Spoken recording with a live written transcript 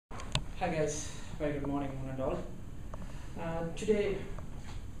Hi guys, very good morning one and all. Today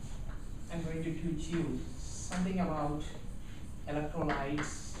I'm going to teach you something about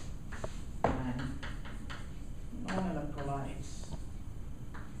electrolytes and non-electrolytes.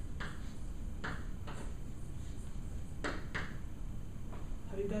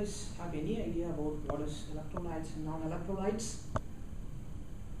 Have you guys have any idea about what is electrolytes and non-electrolytes?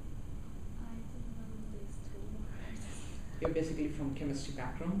 I didn't know these two words. You're basically from chemistry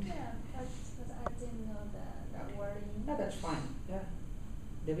background. Yeah, but I didn't know that Okay. wording. Yeah, that's fine. Yeah.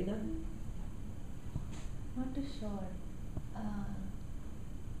 Devina? Not too sure.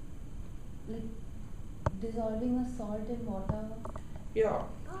 Like dissolving a salt in water, Yeah,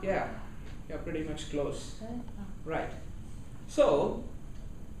 Oh. yeah. You're pretty much close. right? Right. So,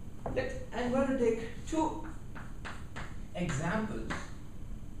 I'm going to take two examples.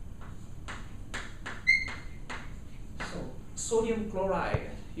 So, sodium chloride,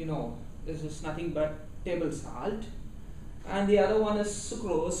 this is nothing but table salt, and the other one is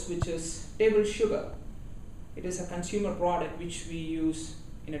sucrose, which is table sugar. It is a consumer product which we use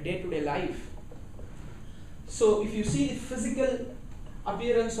in a day-to-day life. So, if you see the physical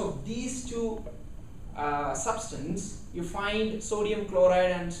appearance of these two substance, you find sodium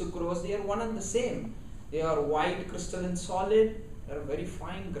chloride and sucrose, they are one and the same. They are white crystalline solid, they are very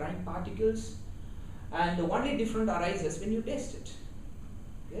fine grain particles, and the only difference arises when you taste it.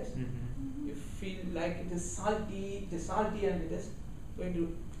 Yes? Mhm. You feel like it is salty and it is going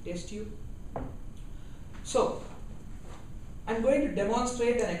to taste you. So, I'm going to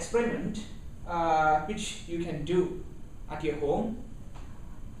demonstrate an experiment which you can do at your home.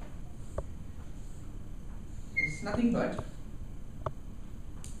 It's nothing but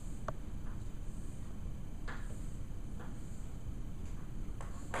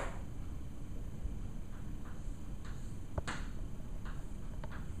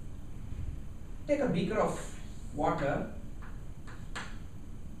take a beaker of water,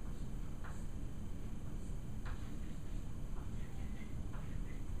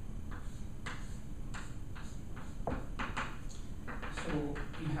 so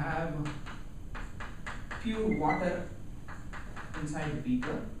you have pure water inside the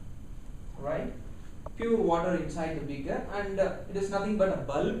beaker, right? Pure water inside the beaker, and it is nothing but a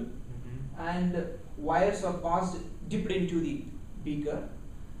bulb, and wires are passed dipped into the beaker,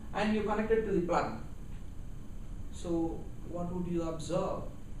 and you connect it to the plug. So what would you observe?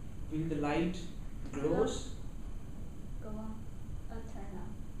 Will the light glows? Go on. Turn on.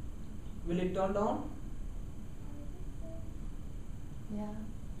 Will it turn on? Yeah.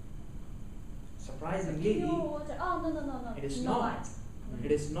 Surprisingly, Pure water. Oh, no. it is No not. light.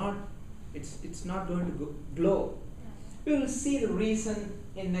 It is not. It's not going to glow. We will see the reason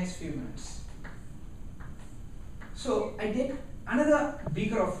in next few minutes. So I take another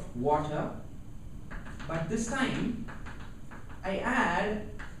beaker of water, but this time I add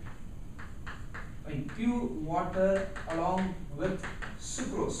pure water along with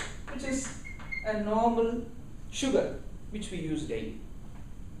sucrose, which is a normal sugar which we use daily.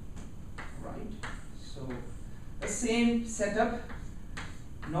 Right. So the same setup,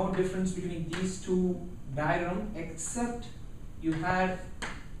 no difference between these two diagrams except you had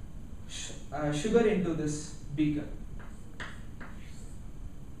sugar into this beaker.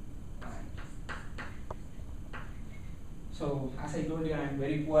 Right. So as I told you, I am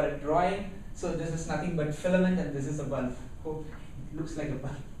very poor at drawing. So this is nothing but filament and this is a bulb. Hope it looks like a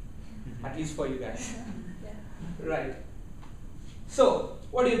bulb, at least for you guys. Yeah. Right. So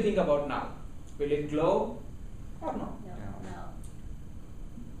what do you think about now? Will it glow or no? No.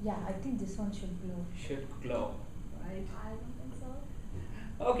 Yeah, I think this one should glow. Should glow, right? I don't think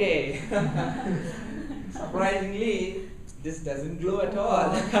so. Okay. Surprisingly, this doesn't glow at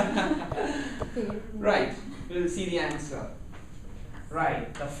all. Fade. Right. We'll see the answer.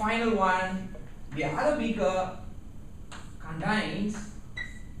 Right. The final one, the other beaker contains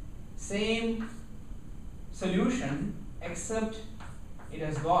same solution except it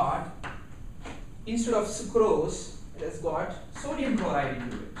has got, instead of sucrose, it has got sodium chloride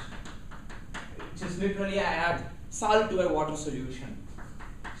into it, which is literally I add salt to a water solution.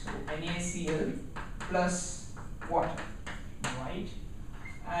 So NaCl plus water, right?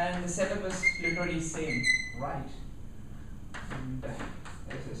 And the setup is literally same, right? And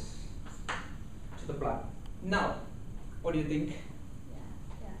this is to the plug. Now, what do you think?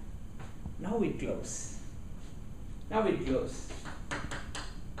 Yeah. Now it glows. Now it glows.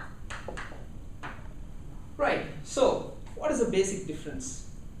 Right. So, what is the basic difference?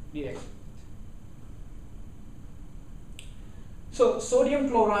 So, sodium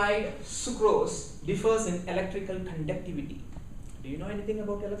chloride sucrose differs in electrical conductivity. Do you know anything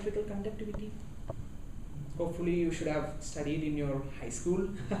about electrical conductivity? Hopefully you should have studied in your high school.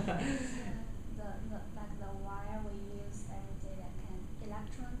 The like the wire we use every day that can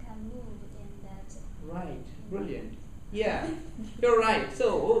electron can move in that. Right, brilliant. Yeah, you're right.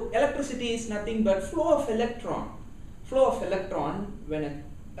 So electricity is nothing but flow of electron. Flow of electron when it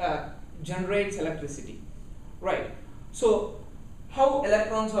generates electricity. Right. So how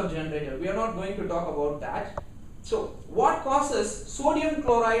electrons are generated? We are not going to talk about that. So what causes sodium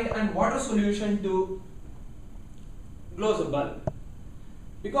chloride and water solution to glows a bulb?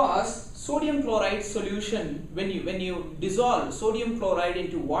 Because sodium chloride solution, when you dissolve sodium chloride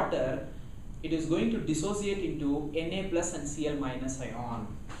into water, it is going to dissociate into Na plus and Cl minus ion.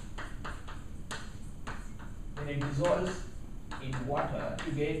 When it dissolves in water,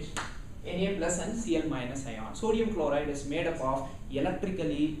 you get Na plus and Cl minus ion. Sodium chloride is made up of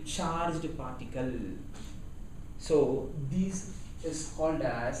electrically charged particle. So this is called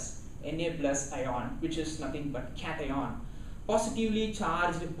as Na plus ion, which is nothing but cation. Positively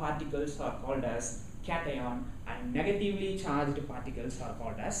charged particles are called as cation and negatively charged particles are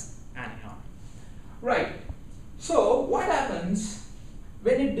called as anion. Right. So what happens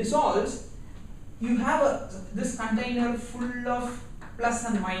when it dissolves? You have this container full of plus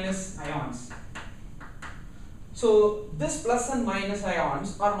and minus ions. So this plus and minus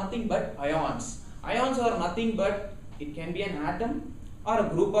ions are nothing but ions. Ions are nothing but, it can be an atom or a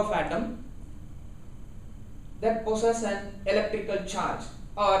group of atom that possess an electrical charge,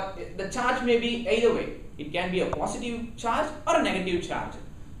 or the charge may be either way. It can be a positive charge or a negative charge.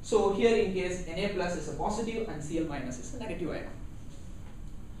 So here in case Na plus is a positive and Cl minus is a negative ion.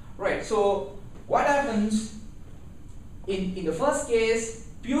 Right, so what happens in the first case,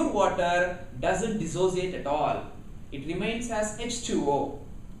 pure water doesn't dissociate at all. It remains as H2O,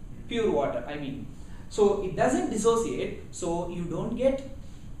 pure water I mean. So it doesn't dissociate, so you don't get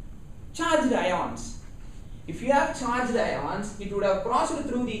charged ions. If you have charged ions, it would have crossed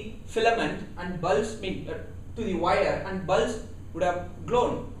through the filament and bulbs to the wire and bulbs would have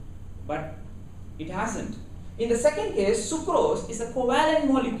glowed, but it hasn't. In the second case, sucrose is a covalent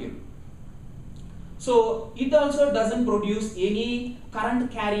molecule. So it also doesn't produce any current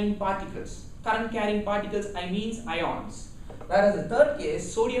carrying particles. Current carrying particles I mean ions. Whereas the third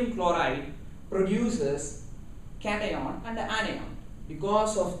case, sodium chloride produces cation and anion.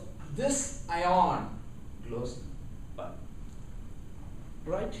 Because of this ion glows bulb.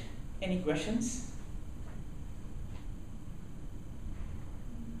 Right? Any questions?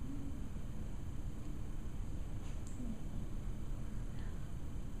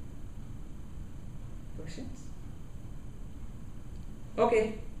 Questions?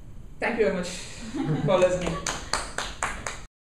 Okay. Thank you very much for listening.